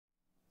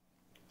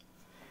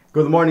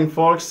Good morning,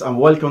 folks, and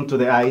welcome to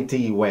the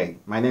IT Way.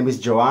 My name is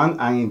Joan,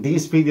 and in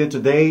this video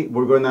today,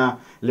 we're gonna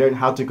learn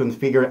how to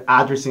configure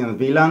addressing and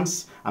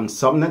VLANs and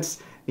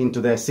subnets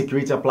into the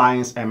Security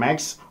Appliance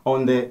MX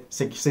on the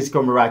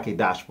Cisco Meraki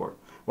dashboard.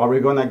 What we're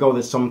gonna go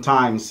that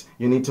sometimes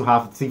you need to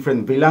have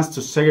different VLANs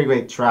to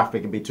segregate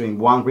traffic between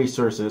one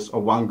resources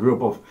or one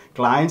group of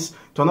clients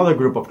to another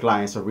group of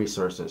clients or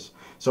resources.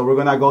 So we're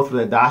gonna go through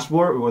the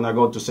dashboard, we're gonna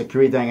go to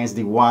Security and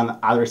SD-WAN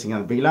addressing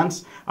and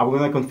VLANs, and we're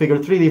gonna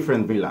configure three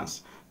different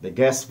VLANs. The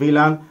guest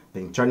VLAN, the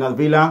internal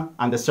VLAN,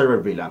 and the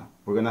server VLAN.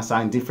 We're going to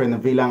assign different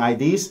VLAN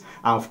IDs,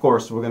 and of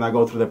course, we're going to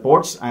go through the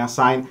ports and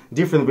assign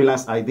different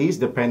VLAN IDs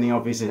depending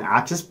on if it's an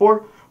access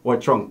port or a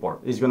trunk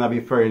port. It's going to be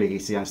fairly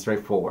easy and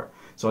straightforward.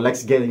 So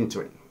let's get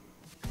into it.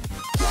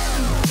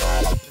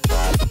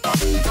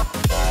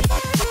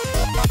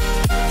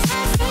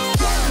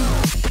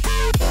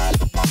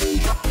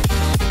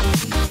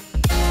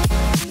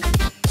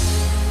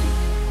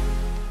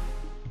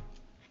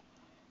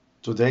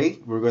 Today,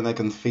 we're going to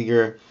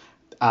configure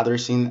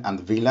addressing and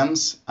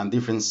VLANs and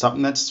different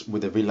subnets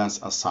with the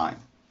VLANs assigned.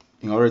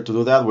 In order to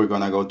do that, we're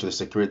going to go to the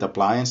Security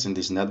Appliance in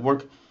this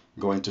network,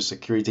 go into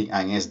Security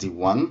and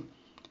SD-WAN,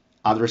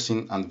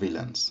 addressing and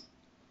VLANs.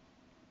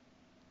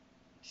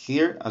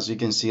 Here, as you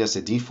can see as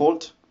a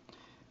default,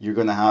 you're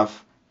going to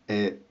have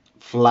a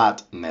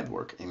flat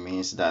network. It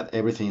means that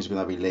everything is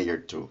going to be layer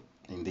 2.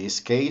 In this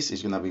case,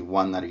 it's going to be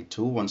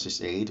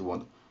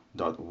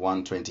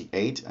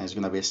 192.168.128, and it's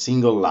going to be a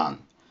single LAN.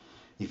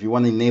 If you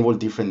want to enable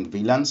different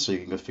VLANs, so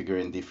you can configure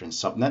in different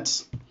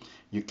subnets,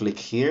 you click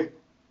here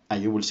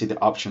and you will see the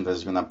option that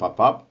is going to pop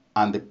up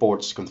and the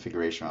ports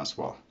configuration as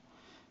well.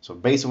 So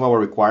based on our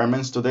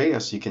requirements today,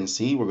 as you can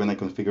see, we're going to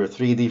configure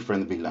three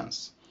different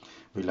VLANs.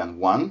 VLAN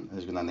 1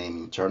 is going to name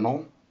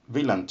internal,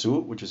 VLAN 2,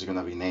 which is going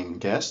to be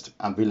named guest,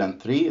 and VLAN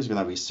 3 is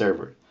going to be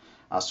server.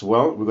 As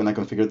well, we're going to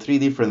configure three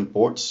different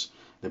ports.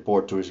 The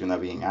port 2 is going to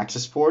be an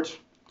access port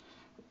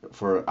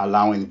for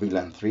allowing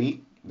VLAN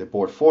 3. The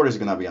port 4 is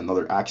going to be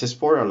another access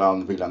port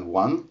allowing VLAN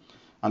 1,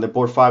 and the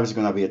port 5 is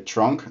going to be a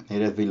trunk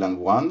native VLAN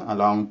 1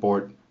 allowing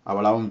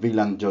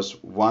VLAN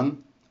just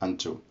 1 and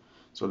 2.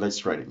 So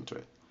let's right into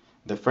it.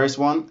 The first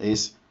one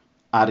is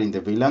adding the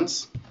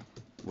VLANs.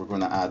 We're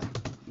going to add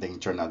the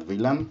internal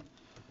VLAN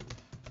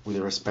with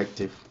the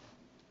respective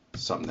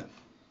subnet.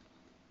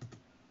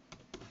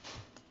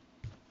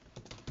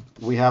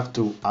 We have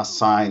to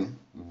assign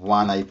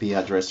one IP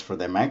address for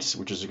the MX,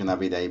 which is going to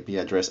be the IP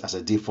address as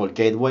a default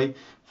gateway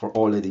for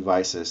all the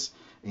devices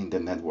in the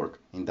network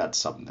in that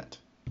subnet.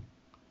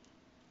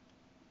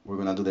 We're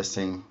going to do the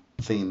same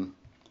thing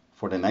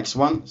for the next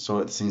one.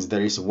 So since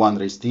there is one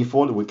that is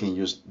default, we can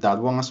use that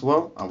one as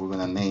well, and we're going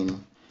to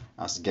name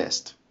as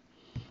guest.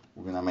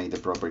 We're going to make the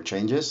proper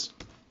changes.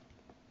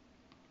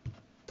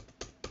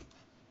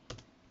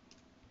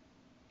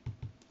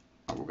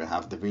 And we're going to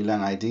have the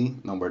VLAN ID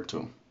number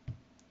 2.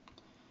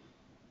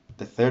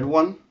 The third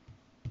one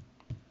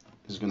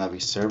is going to be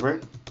server.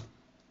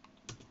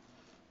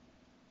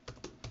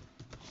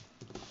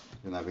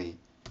 It's going to be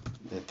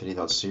the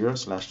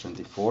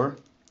 3.0/24,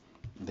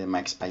 the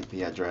max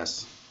IP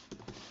address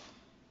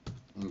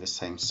in the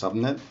same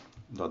subnet,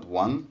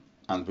 .1,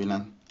 and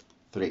VLAN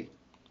 3.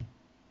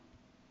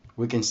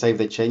 We can save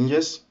the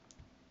changes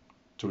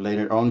to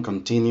later on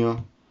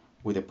continue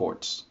with the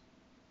ports.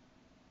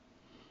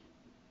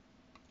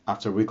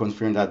 After we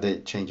confirm that the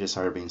changes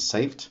are being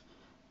saved,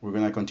 we're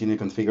going to continue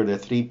to configure the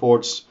three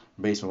ports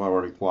based on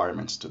our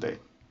requirements today.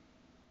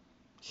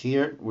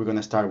 Here, we're going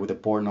to start with the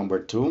port number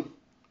 2.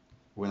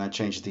 We're going to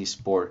change this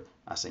port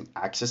as an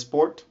access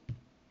port.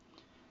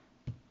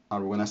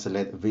 And we're going to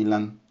select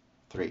VLAN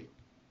 3.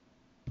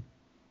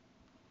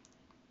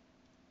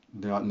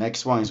 The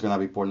next one is going to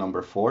be port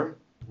number 4.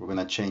 We're going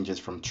to change it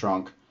from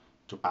trunk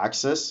to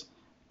access.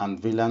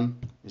 And VLAN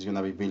is going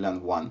to be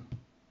VLAN 1.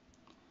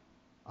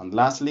 And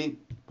lastly,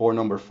 port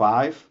number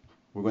 5,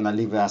 we're going to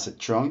leave it as a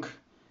trunk.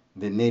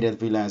 The native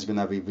VLAN is going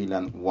to be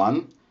VLAN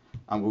 1,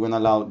 and we're going to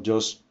allow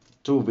just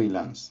two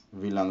VLANs,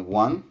 VLAN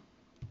 1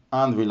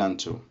 and VLAN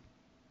 2.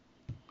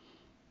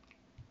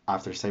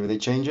 After saving the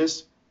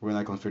changes, we're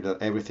going to confirm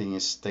that everything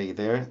is stay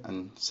there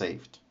and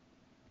saved.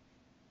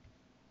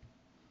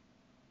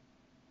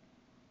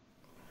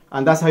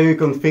 And that's how you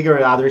configure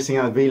addressing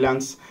and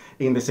VLANs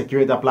in the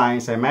Security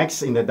Appliance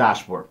MX in the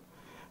dashboard.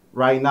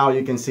 Right now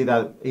you can see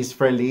that it's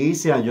fairly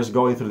easy and just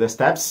going through the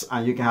steps,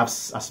 and you can have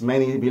as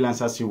many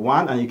VLANs as you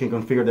want, and you can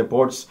configure the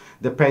ports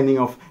depending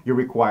on your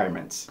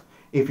requirements.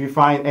 If you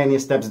find any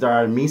steps that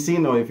are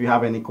missing, or if you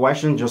have any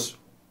questions, just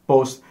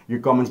post your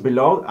comments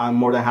below. I'm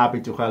more than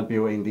happy to help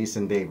you in this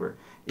endeavor.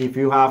 If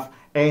you have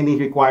any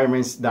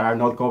requirements that are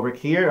not covered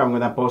here, I'm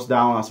going to post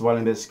down as well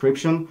in the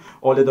description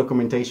all the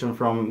documentation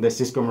from the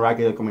Cisco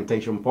Meraki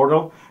documentation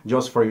portal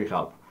just for your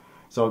help.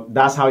 So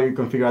that's how you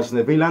configure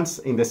the VLANs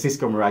in the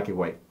Cisco Meraki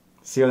way.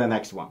 See you in the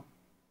next one.